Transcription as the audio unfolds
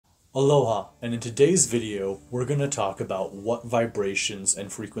Aloha, and in today's video, we're going to talk about what vibrations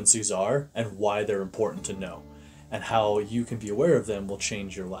and frequencies are and why they're important to know, and how you can be aware of them will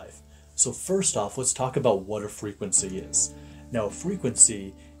change your life. So first off, let's talk about what a frequency is. Now, a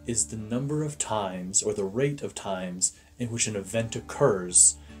frequency is the number of times or the rate of times in which an event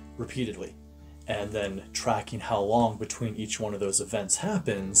occurs repeatedly, and then tracking how long between each one of those events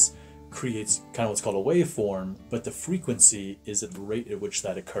happens creates kind of what's called a waveform, but the frequency is at the rate at which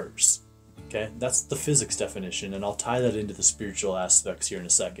that occurs. Okay, that's the physics definition, and I'll tie that into the spiritual aspects here in a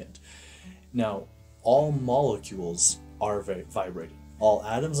second. Now, all molecules are vibrating. All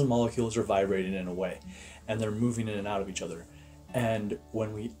atoms and molecules are vibrating in a way, and they're moving in and out of each other. And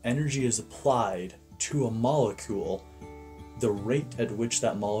when energy is applied to a molecule, the rate at which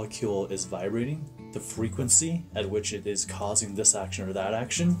that molecule is vibrating, the frequency at which it is causing this action or that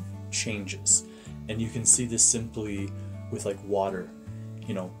action, changes. And you can see this simply with like water.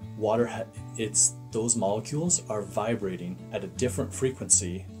 You know, those molecules are vibrating at a different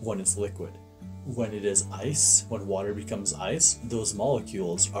frequency when it's liquid. When it is ice, when water becomes ice, those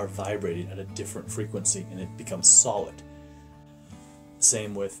molecules are vibrating at a different frequency and it becomes solid.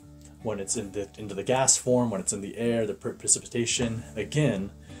 Same with when it's into the gas form, when it's in the air, the precipitation,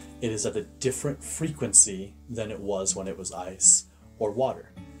 again, it is at a different frequency than it was when it was ice or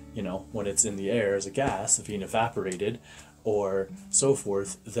water. You know, when it's in the air as a gas, being evaporated or so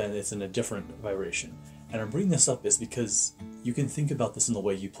forth, then it's in a different vibration. And I'm bringing this up is because you can think about this in the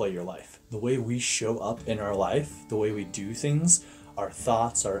way you play your life. The way we show up in our life, the way we do things, our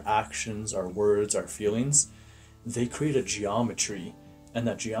thoughts, our actions, our words, our feelings, they create a geometry. And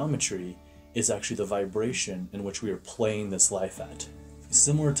that geometry is actually the vibration in which we are playing this life at.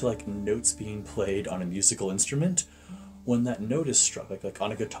 Similar to like notes being played on a musical instrument. When that note is struck, like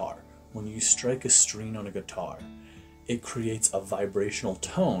on a guitar, when you strike a string on a guitar, it creates a vibrational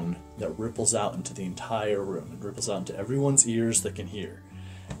tone that ripples out into the entire room. It ripples out into everyone's ears that can hear,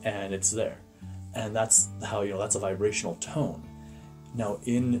 and it's there. And that's how, that's a vibrational tone. Now,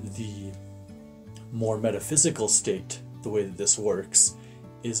 in the more metaphysical state, the way that this works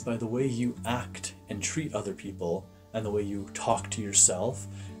is by the way you act and treat other people, and the way you talk to yourself,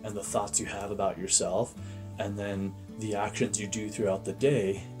 and the thoughts you have about yourself, and then the actions you do throughout the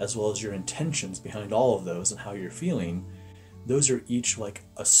day, as well as your intentions behind all of those and how you're feeling. Those are each like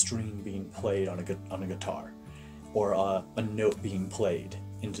a string being played on a guitar, or a note being played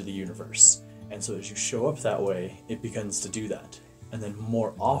into the universe. And so as you show up that way, it begins to do that. And then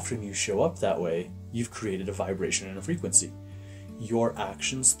more often you show up that way, you've created a vibration and a frequency. Your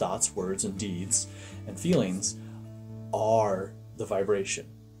actions, thoughts, words, and deeds and feelings are the vibration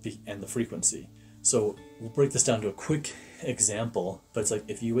and the frequency. So we'll break this down to a quick example, but it's like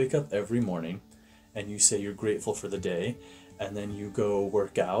if you wake up every morning and you say you're grateful for the day, and then you go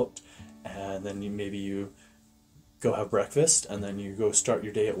work out, and then maybe you go have breakfast, and then you go start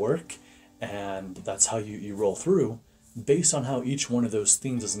your day at work, and that's how you roll through, based on how each one of those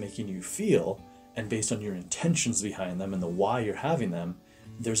things is making you feel, and based on your intentions behind them and the why you're having them,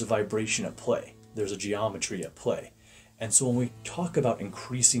 there's a vibration at play. There's a geometry at play. And so when we talk about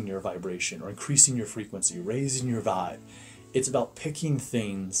increasing your vibration or increasing your frequency, raising your vibe, it's about picking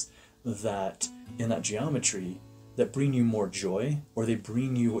things that, in that geometry, that bring you more joy, or they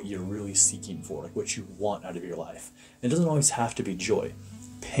bring you what you're really seeking for, like what you want out of your life. And it doesn't always have to be joy.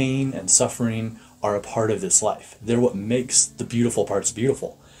 Pain and suffering are a part of this life. They're what makes the beautiful parts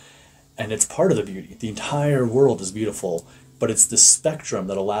beautiful. And it's part of the beauty. The entire world is beautiful, but it's the spectrum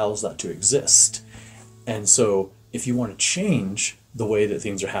that allows that to exist. And so if you want to change the way that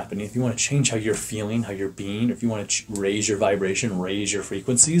things are happening, if you want to change how you're feeling, how you're being, if you want to raise your vibration, raise your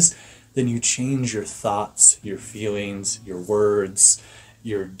frequencies, then you change your thoughts, your feelings, your words,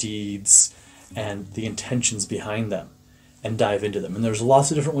 your deeds, and the intentions behind them, and dive into them. And there's lots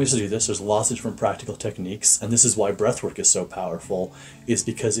of different ways to do this. There's lots of different practical techniques, and this is why breathwork is so powerful, is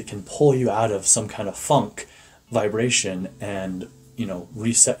because it can pull you out of some kind of funk vibration and,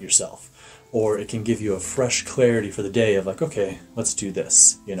 reset yourself. Or it can give you a fresh clarity for the day of like, okay, let's do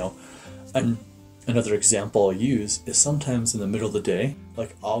this, And another example I'll use is sometimes in the middle of the day,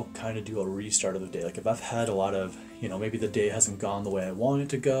 like I'll kind of do a restart of the day. Like if I've had a lot of, maybe the day hasn't gone the way I want it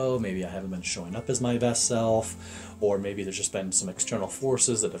to go, maybe I haven't been showing up as my best self, or maybe there's just been some external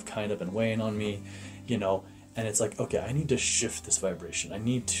forces that have kind of been weighing on me, and it's like, okay, I need to shift this vibration. I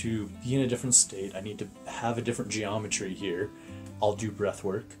need to be in a different state. I need to have a different geometry here. I'll do breath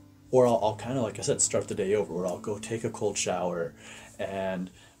work. Or I'll kind of, like I said, start the day over, or I'll go take a cold shower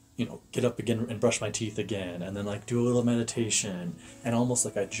and get up again and brush my teeth again, and then like do a little meditation, and almost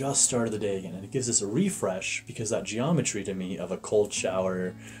like I just started the day again. And it gives us a refresh, because that geometry to me of a cold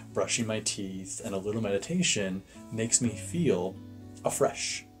shower, brushing my teeth, and a little meditation makes me feel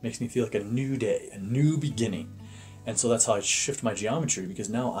afresh, makes me feel like a new day, a new beginning. And so that's how I shift my geometry, because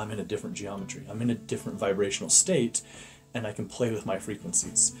now I'm in a different geometry. I'm in a different vibrational state, and I can play with my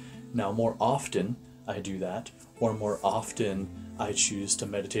frequencies. Now, more often I do that, or more often I choose to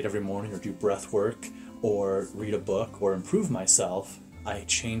meditate every morning, or do breath work, or read a book, or improve myself, I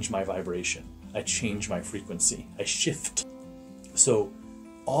change my vibration. I change my frequency. I shift. So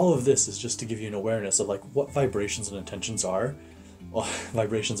all of this is just to give you an awareness of like what vibrations and intentions are. Well,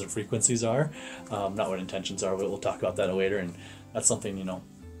 vibrations and frequencies are, not what intentions are. We'll talk about that later, and that's something,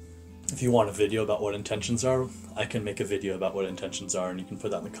 if you want a video about what intentions are, I can make a video about what intentions are, and you can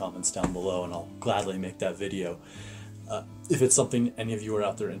put that in the comments down below, and I'll gladly make that video if it's something any of you are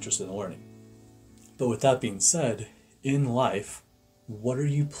out there interested in learning. But with that being said, in life, what are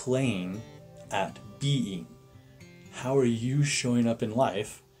you playing at being? How are you showing up in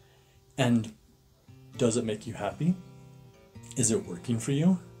life? And does it make you happy? Is it working for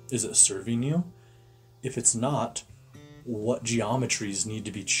you? Is it serving you? If it's not, what geometries need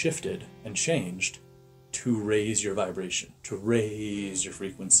to be shifted and changed to raise your vibration, to raise your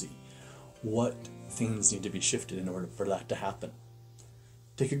frequency? What things need to be shifted in order for that to happen?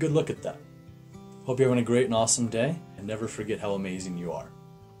 Take a good look at that. Hope you're having a great and awesome day, and never forget how amazing you are.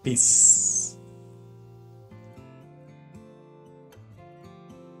 Peace.